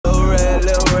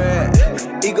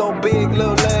Ego big,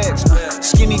 little legs.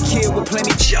 Skinny kid with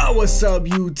plenty. Yo, what's up,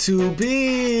 YouTube?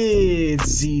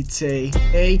 It's ZTAY,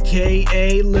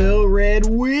 aka Lil Red.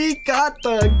 We got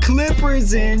the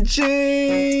Clippers and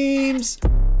James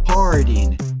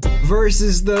Harden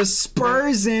versus the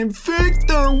Spurs and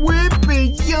Victor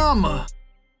Wembanyama.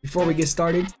 Before we get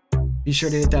started, be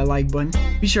sure to hit that like button.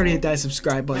 Be sure to hit that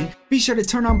subscribe button. Be sure to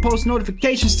turn on post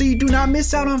notifications so you do not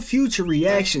miss out on future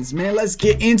reactions, man. Let's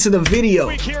get into the video.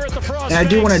 And I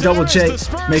do want to double check,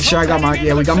 make sure I got my,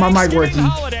 we got my mic working,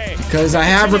 because I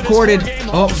have recorded.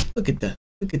 Oh, look at the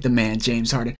man,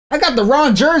 James Harden. I got the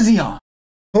wrong jersey on.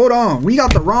 Hold on, we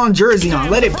got the wrong jersey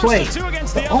on. Let it play.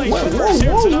 Oh,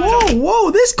 whoa.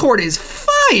 This court is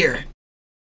fire.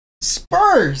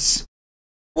 Spurs.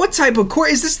 What type of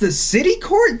court? Is this the city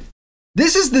court?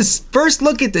 This is the first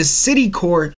look at the city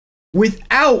court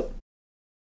without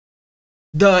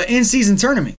the in-season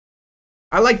tournament.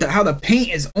 I like how the paint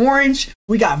is orange.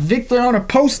 We got Victor on a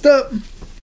post-up.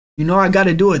 You know I got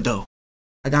to do it, though.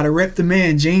 I got to rep the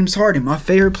man, James Harden, my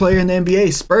favorite player in the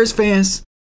NBA. Spurs fans,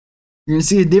 you're going to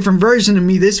see a different version of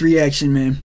me this reaction,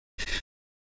 man.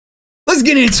 Let's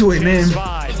get into it, man.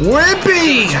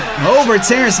 Wemby over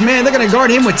Terrence Mann. They're going to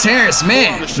guard him with Terrence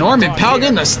Mann. Norman Powell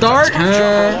getting the start.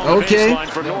 Okay.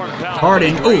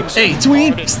 Harden. Oh, hey,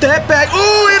 tween. Step back.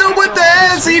 Oh, hit him with the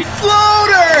hezzy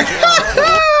floater.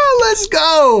 Let's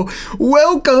go.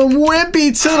 Welcome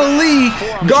Wemby to the league.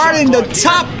 Guarding the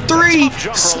top 3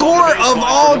 scorer of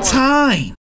all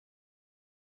time.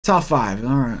 Top 5.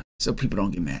 All right. So people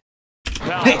don't get mad.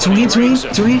 Hey, tween.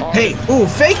 Hey, ooh,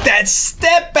 fake that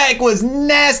step back was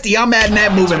nasty. I'm adding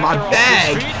that move in my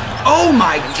bag. Oh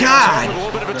my God.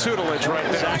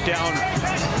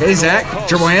 Hey, Zach,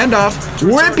 dribble handoff.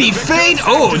 Wemby fade.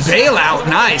 Oh, bailout.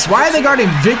 Nice. Why are they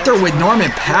guarding Victor with Norman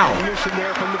Powell?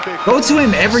 Go to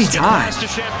him every time.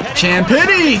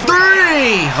 Champagny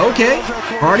 3. Okay.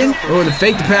 Harden. Oh, the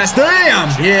fake the pass. Damn.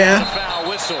 Yeah.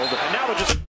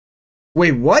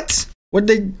 Wait, what? What'd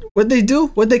they do?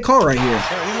 What'd they call right here?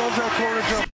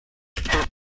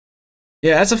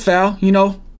 Yeah, that's a foul. You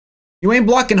know, you ain't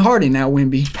blocking Harden now,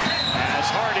 Wemby.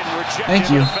 Thank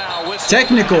you.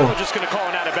 Technical.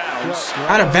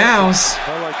 Out of bounds.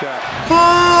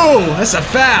 Oh, that's a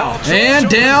foul. And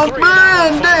down.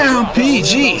 Man down.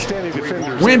 PG.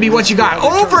 Wemby, what you got?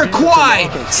 Over Kawhi.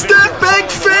 Step back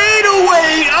fade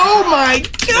away. Oh my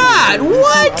God.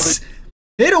 What?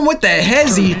 Hit him with the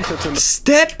hezzy.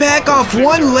 Step back off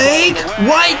one leg.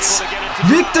 White.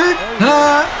 Victor.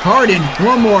 Harden.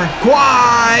 One more.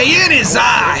 Kawhi in his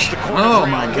eye. Oh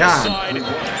my God.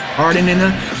 Harden in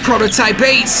the prototype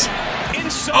ace.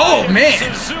 Oh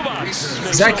man.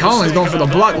 Zach Collins going for the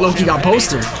block. Loki got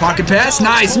poster. Pocket pass.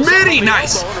 Nice. Midi.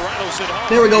 Nice.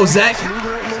 There we go, Zach.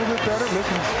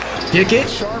 Kick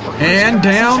it. And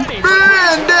down.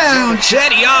 And down.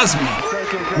 Chetty Osman.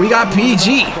 We got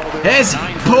PG. Hezzy,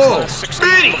 pull,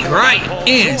 Biddy, right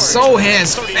in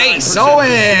Sohan's face.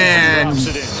 Sohan.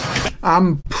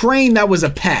 I'm praying that was a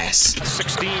pass.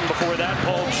 16 before that,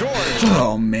 Paul George.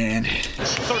 Oh man.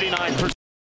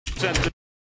 39%.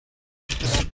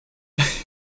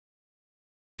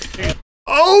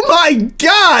 Oh my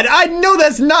God! I know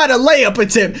that's not a layup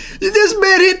attempt. This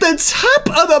man hit the top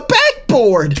of the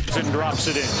backboard.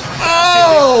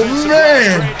 Oh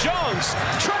man.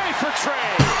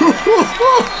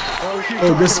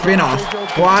 Oh, good spin off.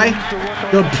 Why?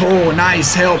 Good pull.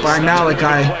 Nice help by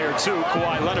Malachi.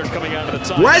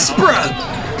 Westbrook.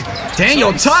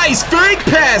 Daniel Tice. Fake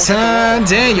pass.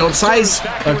 Daniel Tice.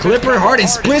 A Clipper. Harden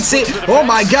splits it. Oh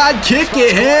my God. Kick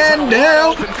it. Hand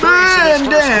down. Hand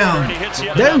down.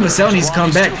 Devin Vassell needs to come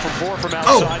back.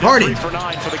 Oh, Harden.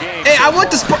 Hey, I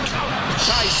want the Spurs.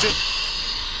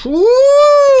 Woo!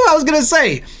 I was going to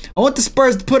say. I want the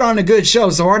Spurs to put on a good show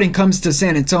so Harden comes to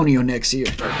San Antonio next year.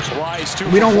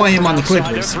 We don't want him on the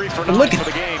Clippers. But look at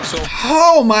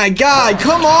oh my God,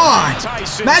 come on.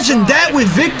 Imagine that with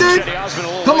Victor.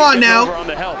 Come on now,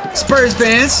 Spurs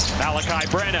fans.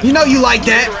 You know you like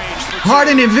that.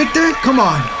 Harden and Victor, come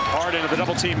on.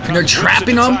 And they're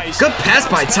trapping them. Good pass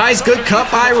by Tice, good cut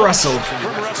by Russell.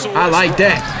 I like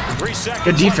that.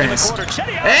 Good defense.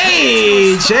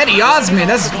 Hey, Chetty Osman,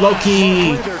 that's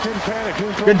low-key.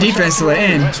 Good defense to the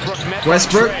end.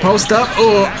 Westbrook, post up.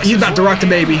 Oh, he's about to rock the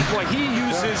baby.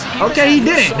 Okay, he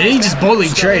didn't. He just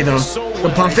bullied Trey, though.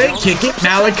 The pump fake, kick it.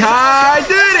 Malachi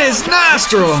did his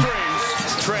nostril.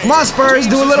 Come on, Spurs,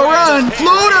 do a little run.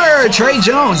 Floater, Trey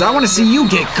Jones. I want to see you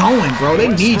get going, bro. They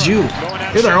need you.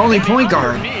 You're their only point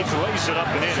guard.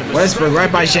 Westbrook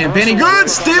right by Champagny. Good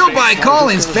steal by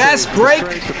Collins. Fast break.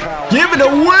 Give it to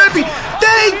Wemby.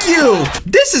 Thank you.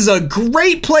 This is a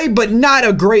great play, but not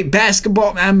a great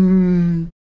basketball.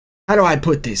 how do I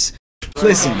put this?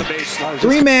 Listen,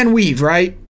 3-man weave,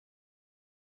 right?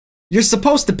 You're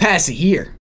supposed to pass it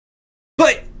here.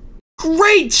 But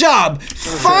great job!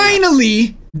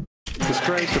 Finally,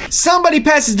 somebody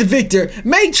passes to Victor.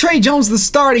 Make Trey Jones the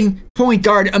starting point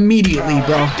guard immediately,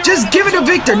 bro. Just give it to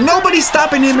Victor. Nobody's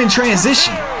stopping him in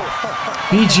transition.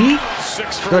 PG.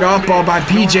 Good off ball by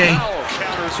PJ.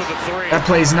 That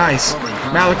play's nice.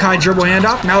 Malachi dribble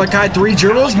handoff. Malachi 3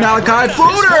 dribbles. Malachi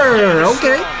floater.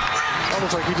 Okay.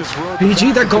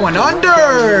 PG, they're going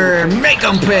under. Make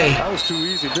them pay.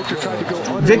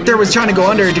 Victor was trying to go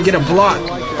under to get a block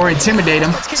or intimidate him.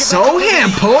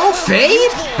 Sohan, pull, fade?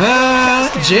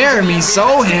 Jeremy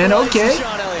Sohan, okay.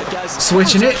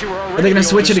 Switching it. Are they going to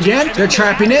switch it again? They're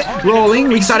trapping it. Rolling.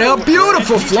 Weak side out.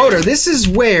 Beautiful floater. This is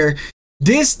where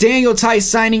this Daniel Tice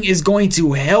signing is going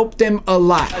to help them a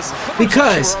lot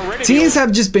because teams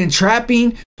have just been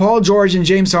trapping Paul George and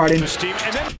James Harden.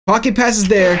 Pocket passes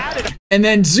there, and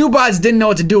then Zubac didn't know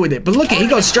what to do with it. But look at, he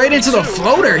goes straight into the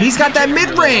floater. He's got that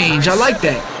mid-range. I like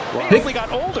that. Pick,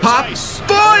 pop,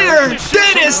 fire!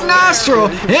 Dennis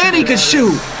nostril, and he could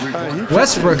shoot.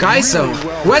 Westbrook ISO.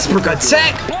 Westbrook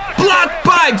attack. Blocked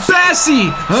by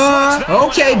Bassie.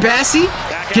 Okay, Bassie.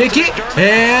 Kick it,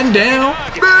 and down.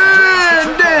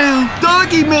 And down.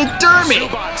 Dougie McDermott.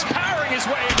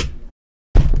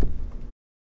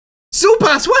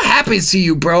 Zubac, what happens to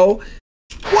you, bro?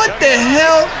 What the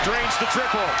hell?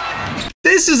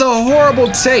 This is a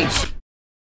horrible take.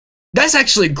 That's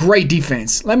actually great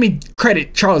defense. Let me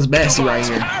credit Charles Bassey right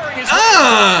here.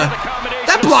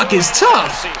 That block is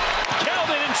tough.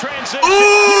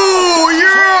 Ooh,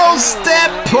 Euro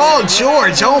step Paul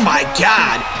George. Oh my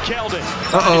God.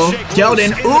 Uh-oh.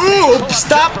 Keldon. Ooh,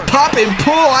 stop, pop, and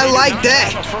pull. I like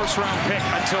that.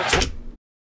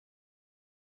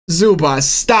 Zubac,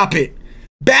 stop it.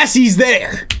 Bassey's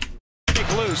there.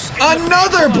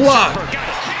 Another block.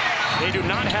 They do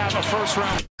not have a first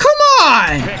round. Come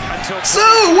on! So,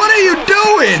 what are you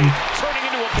doing?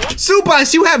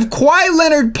 Zubac, you have Kawhi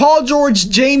Leonard, Paul George,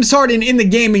 James Harden in the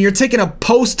game, and you're taking a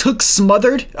post hook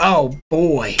smothered? Oh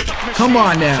boy. Come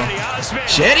on now.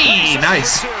 Jetty,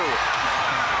 nice.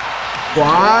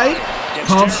 Kawhi,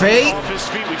 pump fake,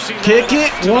 kick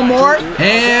it, one more,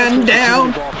 and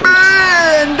down,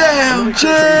 and down,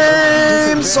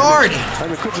 James Harden.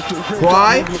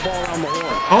 Kawhi,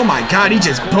 oh my God, he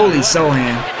just bullied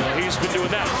Sohan.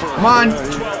 Come on.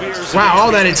 Wow,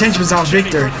 all that attention was on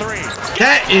Victor.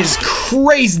 That is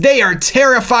crazy. They are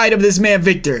terrified of this man,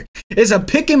 Victor. It's a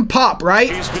pick and pop,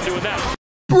 right?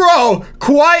 Bro,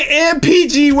 Kawhi and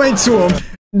PG went to him.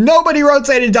 Nobody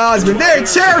rotated to Osman. They're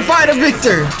terrified of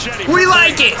Victor. We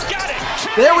like it.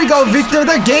 There we go, Victor.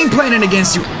 They're game planning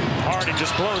against you.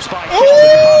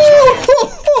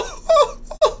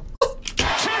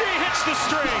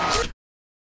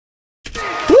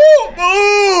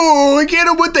 Ooh, get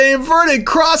him with the inverted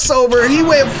crossover. He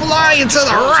went flying to the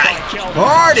right.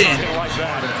 Harden.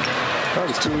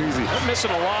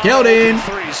 Keldon.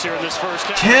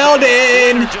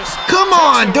 Keldon. Come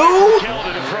on, dude.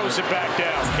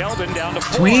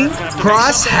 Tween,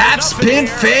 cross, half spin,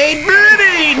 fade,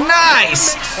 mini.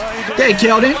 Nice. Okay,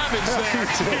 Keldon.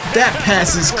 That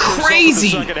pass is crazy.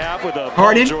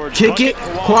 Harden, kick it.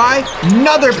 Kawhi,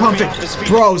 another pump fake.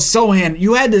 Bro, Sohan,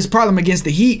 you had this problem against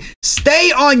the Heat.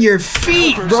 Stay on your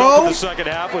feet, bro.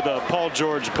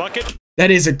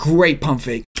 That is a great pump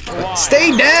fake.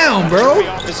 Stay down, bro.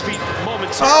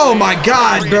 Oh my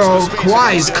God, bro.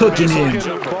 Kawhi is cooking him.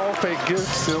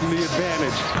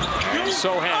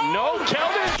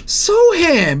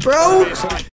 Sohan, bro.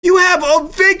 You have a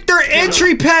Victor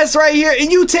entry pass right here,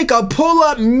 and you take a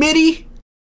pull-up midi?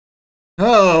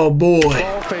 Oh, boy.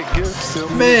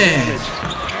 Man.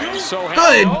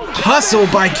 Good hustle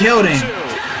by Keldon.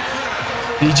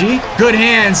 PG, good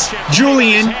hands.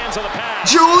 Julian.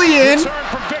 Julian.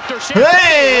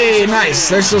 Hey, nice.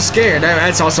 They're so scared.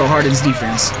 That's also Harden's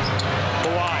defense.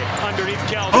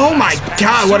 Oh, my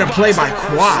God. What a play by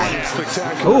Kawhi.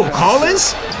 Oh,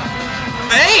 Collins?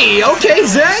 Hey, okay,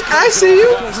 Zach, I see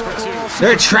you.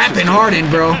 They're trapping Harden,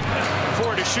 bro.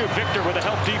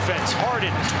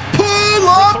 Pull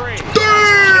up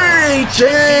three,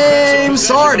 James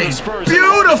Harden.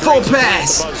 Beautiful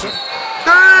pass.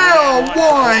 Damn,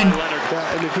 one.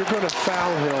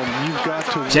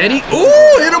 Jetty,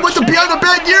 ooh, hit him with the behind the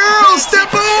back Euro. Step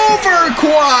over,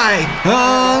 Kawhi.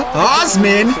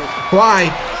 Osman, Kawhi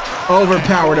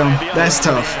overpowered him. That's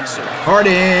tough.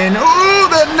 Harden, ooh,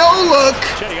 the no look.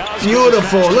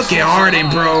 Beautiful. Look at Harden,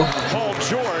 bro.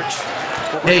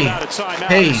 Hey,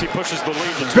 hey.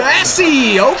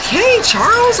 Bassey, okay,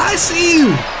 Charles, I see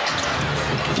you.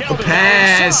 The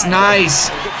pass, nice.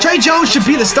 Tre Jones should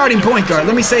be the starting point guard.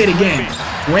 Let me say it again.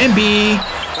 Wemby.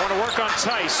 Want to work on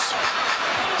Tice.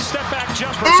 Step back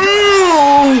jumper.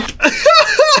 Ooh!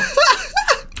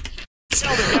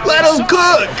 Let him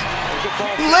cook.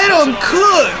 Let him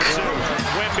cook.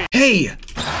 Hey.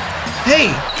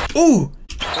 Hey. Ooh.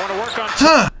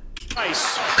 Huh.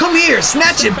 Come here.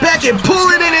 Snatch it back and pull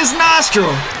it in his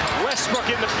nostril.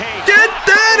 Get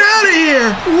that out of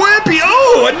here. Wemby.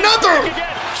 Oh, another.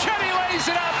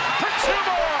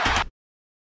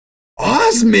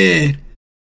 Osman.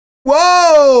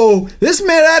 Whoa. This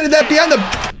man added that behind the...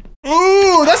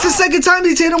 Ooh, that's the second time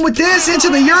he's hit him with this into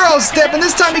the Euro step, and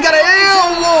this time he got an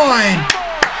L1.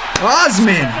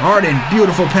 Osman, Harden,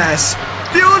 beautiful pass.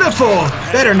 Beautiful.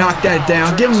 Better knock that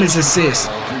down. Give him his assist.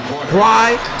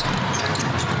 Kawhi.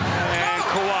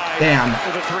 Damn.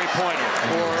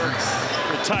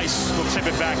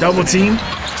 Double team.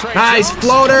 Nice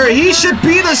floater. He should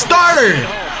be the starter.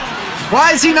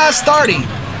 Why is he not starting?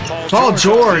 Paul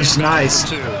George. Nice.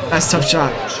 That's a tough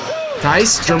shot.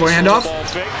 Tice, dribble handoff.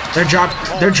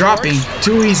 They're dropping.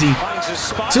 Too easy.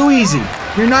 Too easy.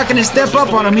 You're not going to step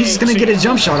up on him. He's just going to get a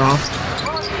jump shot off.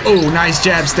 Oh, nice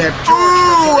jab step.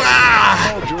 Ooh,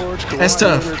 ah. That's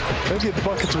tough.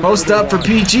 Post up for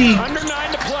PG.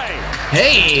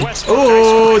 Hey.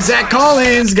 Oh, Zach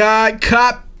Collins got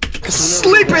caught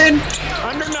sleeping.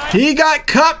 He got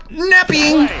caught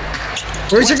napping.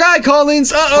 Where's your guy,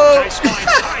 Collins? Uh-oh.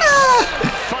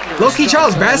 Low-key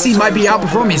Charles Bassey might be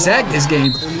outperforming Zach this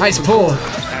game. Nice pull.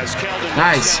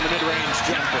 Nice.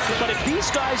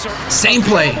 Same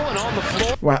play.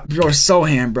 Wow, you're so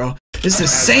hand, bro. This is the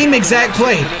same exact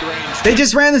play. They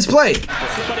just ran this play.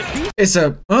 It's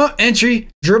a entry,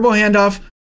 dribble handoff,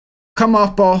 come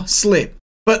off ball, slip.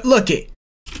 But look it.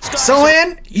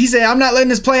 Sohan, he said, I'm not letting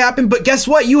this play happen, but guess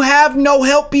what? You have no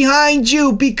help behind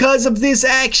you because of this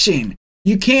action.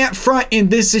 You can't front in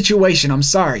this situation. I'm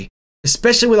sorry.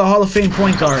 Especially with a Hall of Fame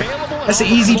point guard. That's an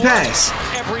easy pass.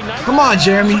 Come on,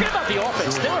 Jeremy.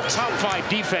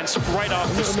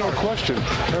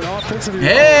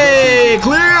 Hey,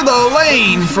 clear the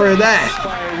lane for that.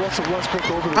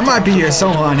 I might be your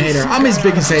Sohan hater. I'm his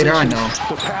biggest hater, I know.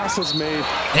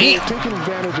 Damn.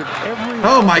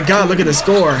 Oh my God, look at the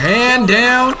score. Hand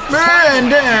down,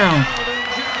 man down.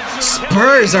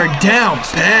 Spurs are down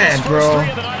bad, bro.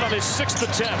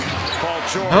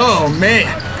 Oh, man.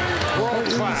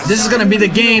 This is going to be the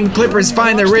game Clippers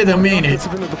find their rhythm, ain't it?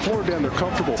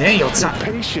 Daniel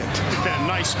Tice.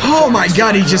 Oh my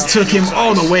God, he just took him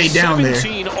all the way down there.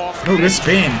 Oh, good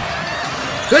spin.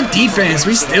 Good defense.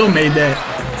 We still made that.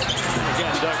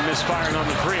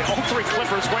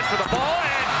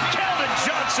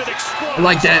 I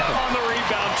like that.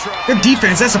 Good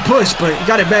defense. That's a push, but you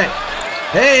got it back.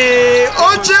 Hey,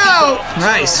 Ocho!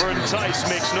 Nice.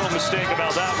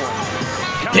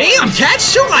 Damn, catch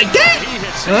shoot like that?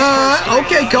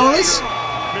 Okay, Collins.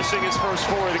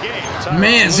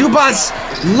 Man, Zubac's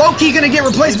low-key gonna get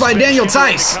replaced by Daniel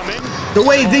Tice. The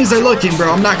way things are looking,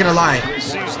 bro, I'm not gonna lie.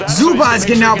 Zubac's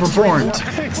getting outperformed.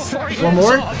 One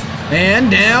more. Man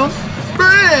down.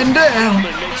 Man down.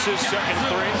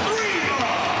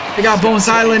 They got Bones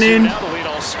Island in.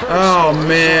 Oh,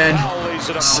 man.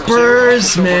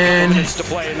 Spurs, man.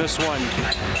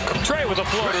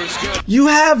 You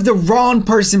have the wrong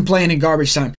person playing in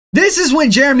garbage time. This is when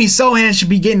Jeremy Sohan should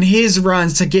be getting his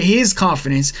runs to get his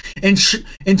confidence, and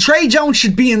Tre Jones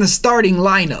should be in the starting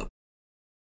lineup.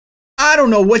 I don't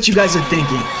know what you guys are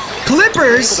thinking.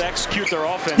 Clippers,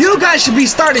 you guys should be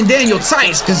starting Daniel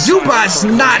Tice, because Zubac's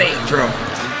not it, bro.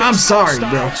 I'm sorry,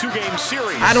 bro.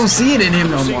 I don't see it in him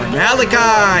no more.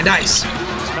 Malachi, nice.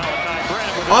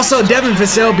 Also, Devin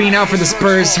Vassell being out for the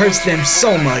Spurs hurts them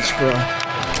so much, bro.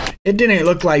 It didn't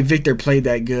look like Victor played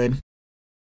that good.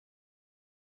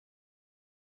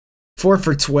 4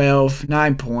 for 12,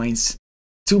 9 points.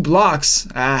 2 blocks.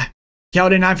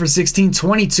 Keldon 9 for 16,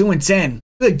 22 and 10.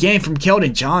 Good game from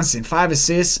Keldon Johnson. 5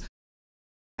 assists.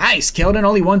 Nice. Keldon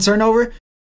only 1 turnover.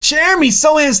 Jeremy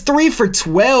Sohan's 3 for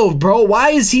 12, bro.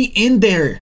 Why is he in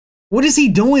there? What is he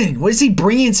doing? What is he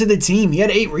bringing to the team? He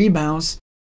had 8 rebounds.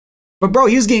 But, bro,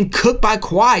 he was getting cooked by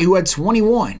Kawhi, who had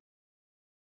 21.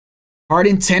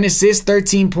 Harden, 10 assists,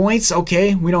 13 points.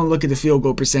 Okay, we don't look at the field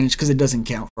goal percentage because it doesn't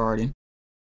count for Harden.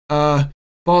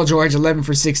 Paul George, 11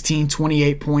 for 16,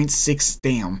 28 points, 6.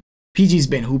 Damn. PG's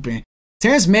been hooping.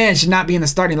 Terrence Mann should not be in the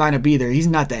starting lineup either. He's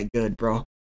not that good, bro.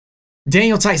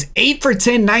 Daniel Tice, 8 for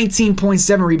 10,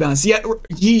 19.7 rebounds. Yeah,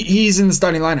 he's in the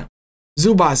starting lineup.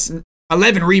 Zubas,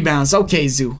 11 rebounds. Okay,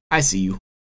 Zoo, I see you.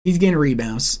 He's getting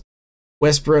rebounds.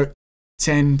 Westbrook,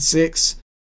 10, 6.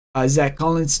 Zach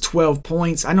Collins, 12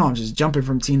 points. I know I'm just jumping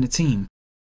from team to team.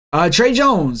 Trey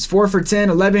Jones, 4 for 10,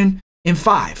 11, and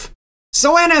 5.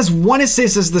 Sochan has 1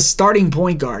 assist as the starting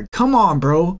point guard. Come on,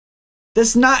 bro.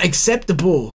 That's not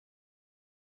acceptable.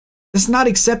 That's not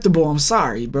acceptable. I'm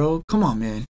sorry, bro. Come on,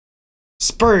 man.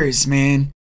 Spurs,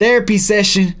 man. Therapy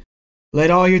session.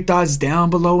 Let all your thoughts down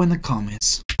below in the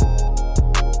comments.